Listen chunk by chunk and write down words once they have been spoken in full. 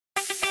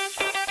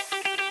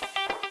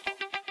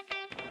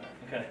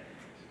Okay.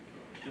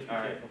 Just be All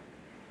right. careful.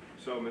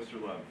 So,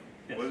 Mr. Love,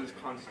 Yes. what does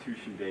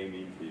Constitution Day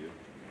mean to you?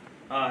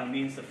 It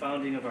means the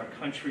founding of our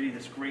country,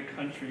 this great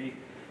country,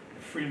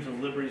 the freedoms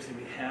and liberties that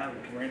we have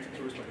granted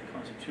to us by the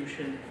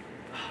Constitution.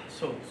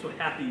 So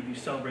happy you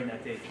celebrate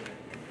that day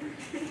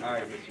today. All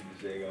right, Mr.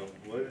 DeJago,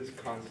 what does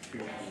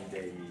Constitution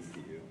Day mean to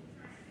you?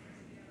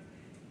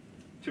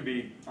 To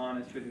be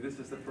honest with you, this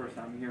is the first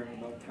I'm hearing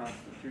about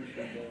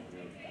Constitution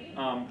Day.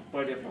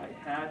 But if I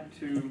had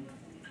to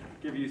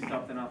give you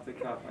something off the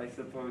cuff, I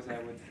suppose I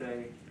would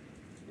say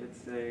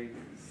it's a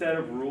set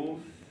of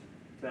rules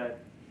that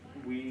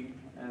we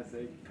as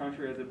a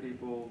country, as a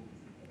people,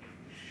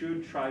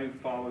 should try to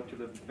follow to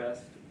the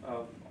best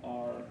of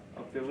our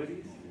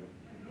abilities.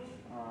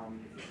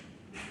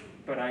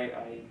 But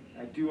I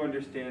do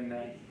understand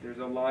that there's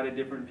a lot of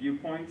different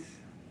viewpoints,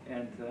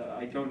 and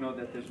I don't know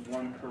that there's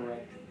one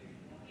correct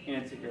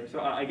answer here.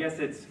 So I guess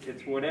it's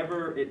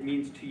whatever it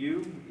means to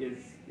you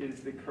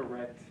is the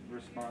correct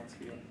response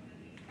here.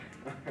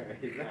 All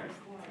right, next.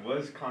 What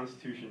does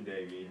Constitution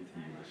Day mean to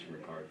you, Mr.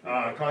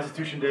 McCarthy?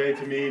 Constitution Day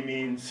to me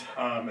means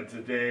it's a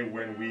day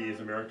when we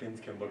as Americans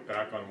can look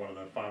back on one of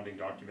the founding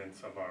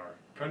documents of our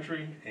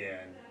country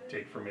and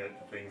take from it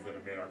the things that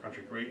have made our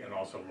country great, and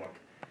also look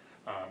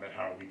at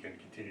how we can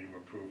continue to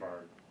improve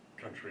our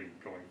country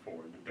going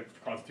forward. The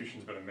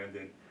Constitution's been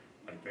amended,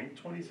 I think,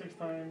 26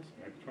 times,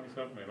 maybe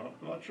 27,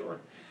 I'm not sure.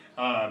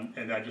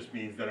 And that just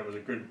means that it was a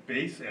good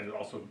base, and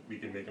also we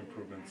can make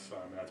improvements.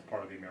 That's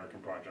part of the American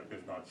project,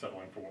 is not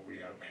settling for what we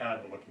have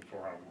had, but looking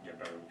for how we can get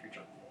better in the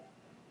future.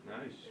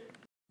 Nice.